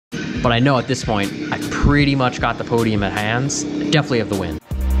But I know at this point, I pretty much got the podium at hands. I definitely have the win.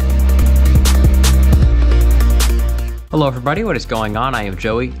 Hello everybody, what is going on? I am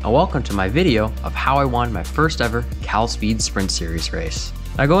Joey, and welcome to my video of how I won my first ever CalSpeed Sprint Series race.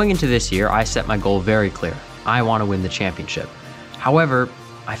 Now going into this year, I set my goal very clear. I want to win the championship. However,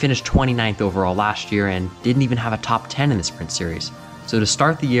 I finished 29th overall last year and didn't even have a top 10 in the Sprint Series. So to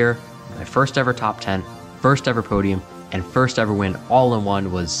start the year, my first ever top 10, first ever podium, and first ever win all in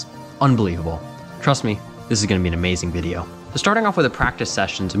one was unbelievable. Trust me, this is going to be an amazing video. So starting off with the practice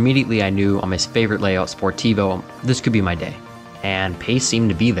sessions, immediately I knew on my favorite layout, Sportivo, this could be my day. And pace seemed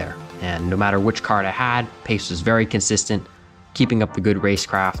to be there. And no matter which card I had, pace was very consistent, keeping up the good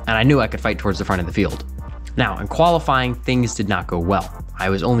racecraft, and I knew I could fight towards the front of the field. Now, in qualifying, things did not go well. I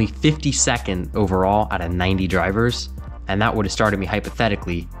was only 52nd overall out of 90 drivers, and that would have started me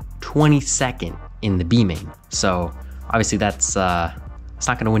hypothetically 22nd in the B main. So obviously that's it's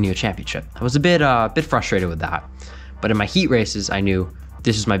not going to win you a championship. I was a bit frustrated with that. But in my heat races, I knew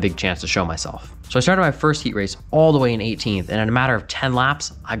this is my big chance to show myself. So I started my first heat race all the way in 18th, and in a matter of 10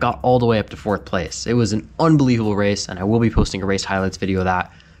 laps, I got all the way up to 4th place. It was an unbelievable race, and I will be posting a race highlights video of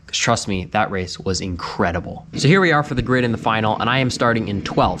that, because trust me, that race was incredible. So here we are for the grid in the final, and I am starting in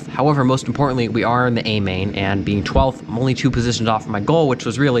 12th. However, most importantly, we are in the A main, and being 12th, I'm only 2 positions off of my goal, which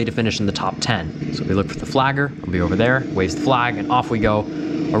was really to finish in the top 10. So we look for the flagger, I'll be over there, waves the flag, and off we go.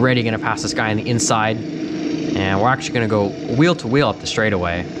 Already gonna pass this guy on the inside, and we're actually gonna go wheel to wheel up the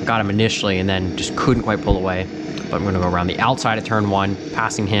straightaway. I got him initially and then just couldn't quite pull away. But I'm gonna go around the outside of turn 1,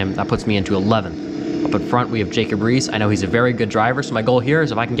 passing him. That puts me into 11th. Up in front, we have Jacob Reese. I know he's a very good driver, so my goal here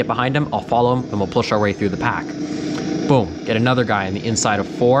is if I can get behind him, I'll follow him and we'll push our way through the pack. Boom, get another guy on the inside of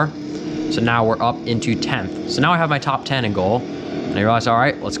 4. So now we're up into 10th. So now I have my top 10 in goal, and I realize, all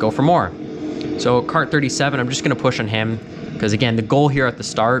right, let's go for more. So kart 37, I'm just gonna push on him, because again, the goal here at the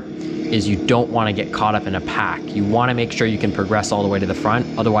start is you don't want to get caught up in a pack. You want to make sure you can progress all the way to the front.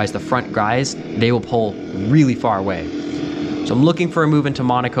 Otherwise, the front guys, they will pull really far away. So I'm looking for a move into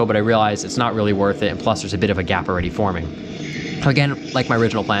Monaco, but I realize it's not really worth it. And plus, there's a bit of a gap already forming. So again, like my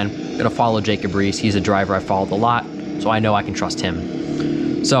original plan, I'm going to follow Jacob Reese. He's a driver I've followed a lot, so I know I can trust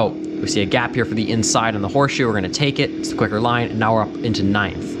him. So we see a gap here for the inside on the horseshoe. We're going to take it. It's the quicker line, and now we're up into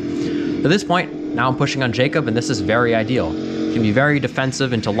 9th. At this point, now I'm pushing on Jacob, and this is very ideal. Can be very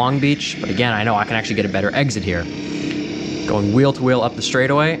defensive into Long Beach, but again, I know I can actually get a better exit here. Going wheel to wheel up the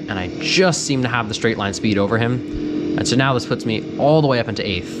straightaway, and I just seem to have the straight line speed over him. And so now this puts me all the way up into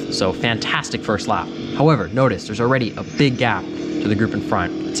 8th. So fantastic first lap. However, notice there's already a big gap to the group in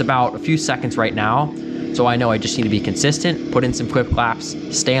front. It's about a few seconds right now. So I know I just need to be consistent, put in some quick laps,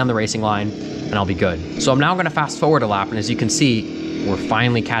 stay on the racing line, and I'll be good. So I'm now gonna fast forward a lap, and as you can see, we're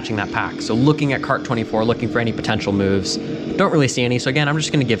finally catching that pack. So looking at kart 24, looking for any potential moves. Don't really see any, so again, I'm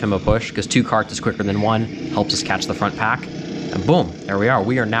just gonna give him a push because 2 karts is quicker than 1, helps us catch the front pack. And boom, there we are.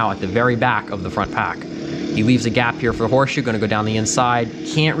 We are now at the very back of the front pack. He leaves a gap here for the horseshoe, gonna go down the inside.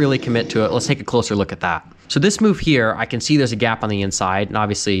 Can't really commit to it. Let's take a closer look at that. So this move here, I can see there's a gap on the inside, and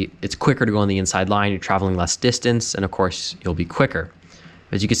obviously it's quicker to go on the inside line. You're traveling less distance, and of course, you'll be quicker.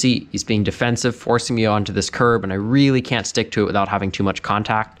 As you can see, he's being defensive, forcing me onto this curb, and I really can't stick to it without having too much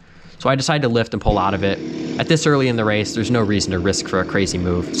contact. So I decided to lift and pull out of it. At this early in the race, there's no reason to risk for a crazy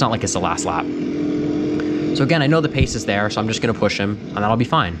move. It's not like it's the last lap. So again, I know the pace is there, so I'm just gonna push him, and that'll be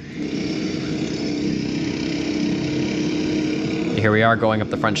fine. Here we are going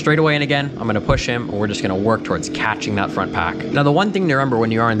up the front straightaway, and again, I'm gonna push him, and we're just gonna work towards catching that front pack. Now, the one thing to remember when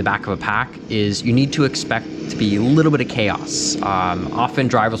you are in the back of a pack is you need to expect to be a little bit of chaos. Often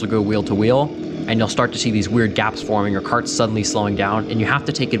drivers will go wheel to wheel, and you'll start to see these weird gaps forming or karts suddenly slowing down, and you have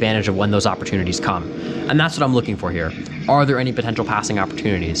to take advantage of when those opportunities come. And that's what I'm looking for here. Are there any potential passing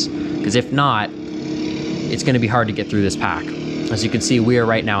opportunities? Because if not, it's gonna be hard to get through this pack. As you can see, we are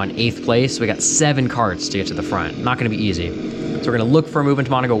right now in 8th place. We got 7 karts to get to the front. Not gonna be easy. So we're gonna look for a move into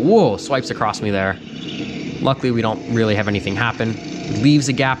Monaco. Whoa, swipes across me there. Luckily, we don't really have anything happen. It leaves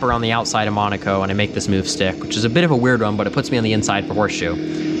a gap around the outside of Monaco, and I make this move stick, which is a bit of a weird one, but it puts me on the inside for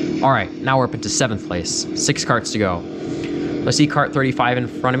horseshoe. All right, now we're up into 7th place. 6 karts to go. I see kart 35 in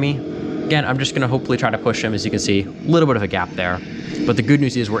front of me. Again, I'm just gonna hopefully try to push him. As you can see, a little bit of a gap there. But the good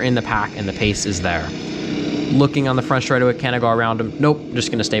news is we're in the pack and the pace is there. Looking on the front straightaway, can I go around him? Nope,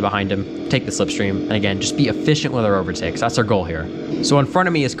 just gonna stay behind him, take the slipstream, and again, just be efficient with our overtakes. That's our goal here. So in front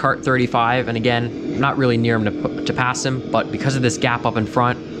of me is kart 35, and again, I'm not really near him to pass him, but because of this gap up in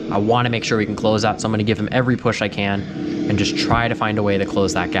front, I wanna make sure we can close that, so I'm gonna give him every push I can and just try to find a way to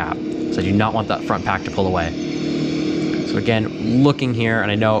close that gap. So I do not want that front pack to pull away. So again, looking here,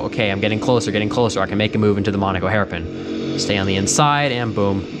 and I know, okay, I'm getting closer, I can make a move into the Monaco hairpin. Stay on the inside, and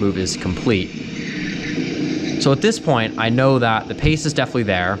boom, move is complete. So at this point, I know that the pace is definitely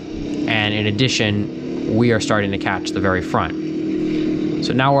there, and in addition, we are starting to catch the very front.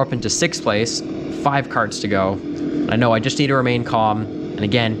 So now we're up into 6th place, 5 karts to go. I know I just need to remain calm, and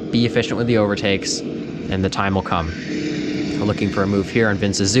again, be efficient with the overtakes, and the time will come. We're looking for a move here on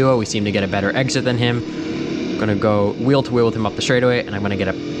Vince Azua. We seem to get a better exit than him. I'm gonna go wheel to wheel with him up the straightaway, and I'm gonna get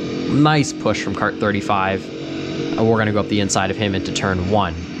a nice push from kart 35. And we're gonna go up the inside of him into turn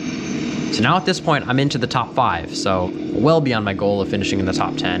 1. So now at this point, I'm into the top 5, so well beyond my goal of finishing in the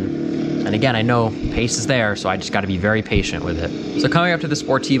top 10. And again, I know pace is there, so I just gotta be very patient with it. So coming up to the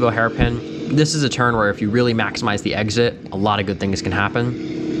Sportivo hairpin, this is a turn where if you really maximize the exit, a lot of good things can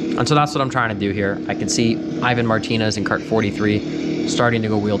happen. And so that's what I'm trying to do here. I can see Ivan Martinez in kart 43 starting to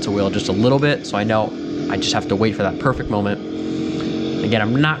go wheel to wheel just a little bit, so I know I just have to wait for that perfect moment. Again,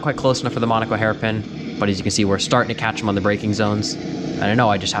 I'm not quite close enough for the Monaco hairpin, but as you can see, we're starting to catch him on the braking zones. And I know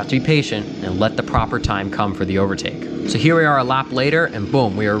I just have to be patient and let the proper time come for the overtake. So here we are a lap later, and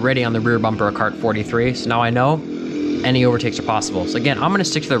boom, we are already on the rear bumper of kart 43. So now I know any overtakes are possible. So again, I'm gonna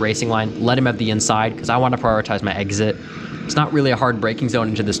stick to the racing line, let him have the inside, because I want to prioritize my exit. It's not really a hard braking zone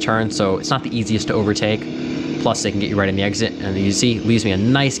into this turn, so it's not the easiest to overtake. Plus, they can get you right in the exit, and you see, leaves me a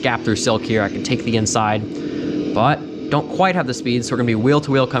nice gap through Silk here. I can take the inside, but don't quite have the speed, so we're gonna be wheel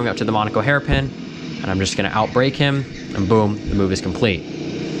to wheel coming up to the Monaco hairpin, and I'm just gonna outbrake him, and boom, the move is complete.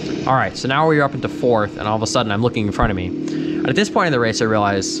 All right, so now we're up into 4th, and all of a sudden I'm looking in front of me. And at this point in the race, I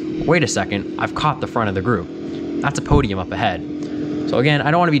realize, wait a second, I've caught the front of the group. That's a podium up ahead. So again,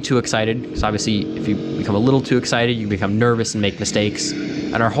 I don't want to be too excited, because obviously if you become a little too excited, you become nervous and make mistakes.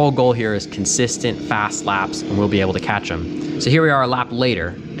 And our whole goal here is consistent, fast laps, and we'll be able to catch them. So here we are a lap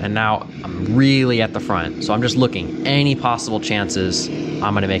later, and now I'm really at the front. So I'm just looking, any possible chances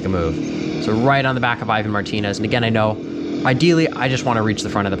I'm gonna make a move. So right on the back of Ivan Martinez, and again, I know, ideally, I just want to reach the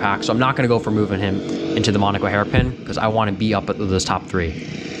front of the pack, so I'm not going to go for moving him into the Monaco hairpin, because I want to be up at those top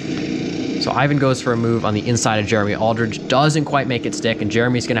 3. So Ivan goes for a move on the inside of Jeremy Aldridge, doesn't quite make it stick, and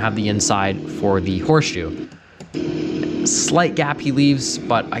Jeremy's going to have the inside for the horseshoe. Slight gap he leaves,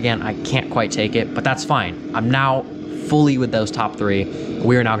 but again, I can't quite take it, but that's fine. I'm now fully with those top 3.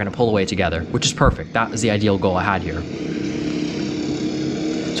 We are now going to pull away together, which is perfect. That is the ideal goal I had here.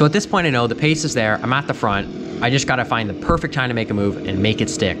 So at this point, I know the pace is there. I'm at the front. I just got to find the perfect time to make a move and make it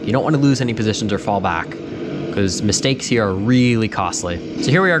stick. You don't want to lose any positions or fall back, because mistakes here are really costly. So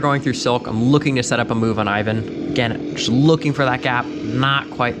here we are going through Silk. I'm looking to set up a move on Ivan. Again, just looking for that gap, not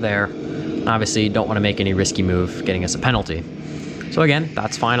quite there. Obviously, don't want to make any risky move, getting us a penalty. So again,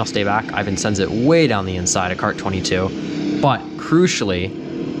 that's fine, I'll stay back. Ivan sends it way down the inside of kart 22. But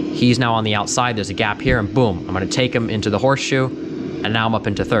crucially, he's now on the outside. There's a gap here, and boom, I'm going to take him into the horseshoe, and now I'm up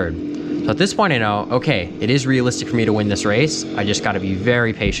into 3rd. So at this point I know, okay, it is realistic for me to win this race. I just got to be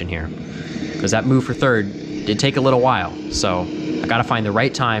very patient here, because that move for 3rd did take a little while. So I got to find the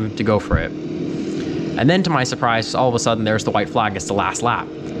right time to go for it. And then to my surprise, all of a sudden there's the white flag. It's the last lap.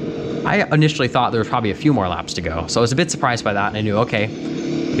 I initially thought there was probably a few more laps to go. So I was a bit surprised by that, and I knew, okay,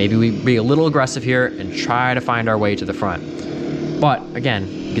 maybe we be a little aggressive here and try to find our way to the front. But again,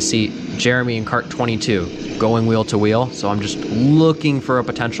 you can see Jeremy in kart 22 going wheel to wheel. So I'm just looking for a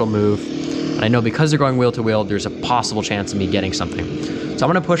potential move. And I know because they're going wheel to wheel, there's a possible chance of me getting something. So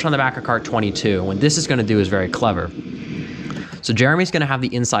I'm going to push on the back of kart 22. And what this is going to do is very clever. So Jeremy's going to have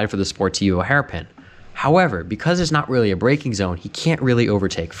the inside for the Sportivo hairpin. However, because it's not really a braking zone, he can't really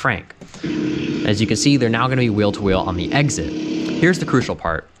overtake Frank. As you can see, they're now going to be wheel to wheel on the exit. Here's the crucial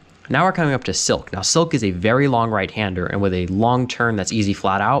part. Now we're coming up to Silk. Now Silk is a very long right-hander, and with a long turn that's easy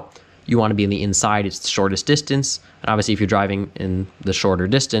flat out, you want to be in the inside. It's the shortest distance, and obviously if you're driving in the shorter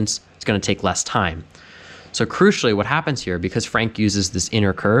distance, it's going to take less time. So crucially, what happens here, because Frank uses this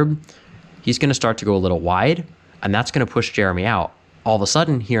inner curb, he's going to start to go a little wide, and that's going to push Jeremy out. All of a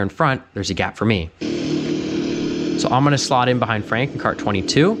sudden, here in front, there's a gap for me. So I'm going to slot in behind Frank in kart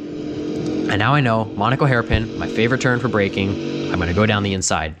 22, and now I know Monaco hairpin, my favorite turn for braking. I'm going to go down the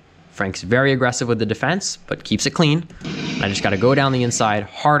inside. Frank's very aggressive with the defense, but keeps it clean. I just got to go down the inside,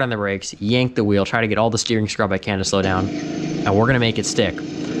 hard on the brakes, yank the wheel, try to get all the steering scrub I can to slow down, and we're going to make it stick.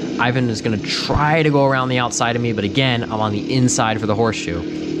 Ivan is going to try to go around the outside of me, but again, I'm on the inside for the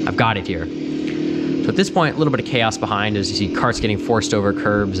horseshoe. I've got it here. So at this point, a little bit of chaos behind as you see karts getting forced over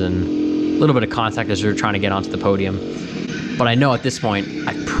curbs and a little bit of contact as they're trying to get onto the podium. But I know at this point,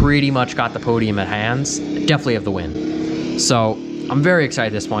 I pretty much got the podium at hands. I definitely have the win. So I'm very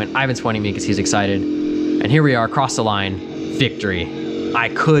excited at this point. Ivan's pointing me because he's excited. And here we are, across the line, victory. I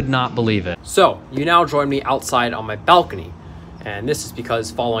could not believe it. So you now join me outside on my balcony. And this is because,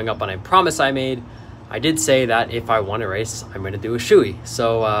 following up on a promise I made, I did say that if I want to race, I'm going to do a Shoey.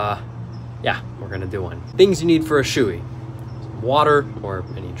 So yeah, we're going to do one. Things you need for a Shoey: water or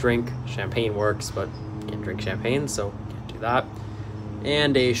any drink. Champagne works, but you can't drink champagne, so can't do that.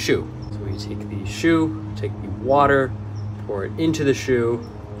 And a shoe. So we take the shoe, take the water, pour it into the shoe.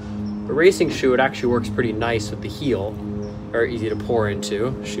 A racing shoe, it actually works pretty nice with the heel. Very easy to pour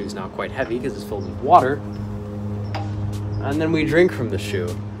into. The shoe's not quite heavy because it's filled with water. And then we drink from the shoe.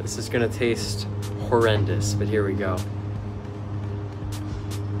 This is gonna taste horrendous, but here we go.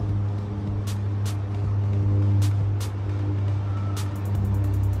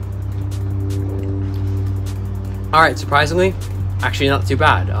 All right, surprisingly, actually not too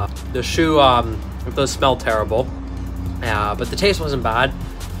bad. The shoe, it does smell terrible, but the taste wasn't bad.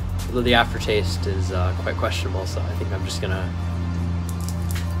 Although the aftertaste is quite questionable, so I think I'm just gonna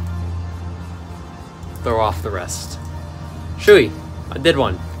throw off the rest. Shoey, I did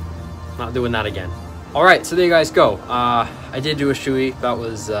one. Not doing that again. All right, so there you guys go. I did do a Shoey. That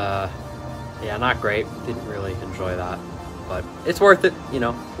was, yeah, not great. Didn't really enjoy that, but it's worth it. You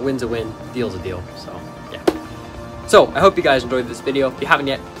know, a win's a win, deal's a deal. So yeah. So I hope you guys enjoyed this video. If you haven't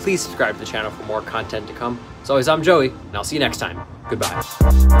yet, please subscribe to the channel for more content to come. As always, I'm Joey, and I'll see you next time. Goodbye.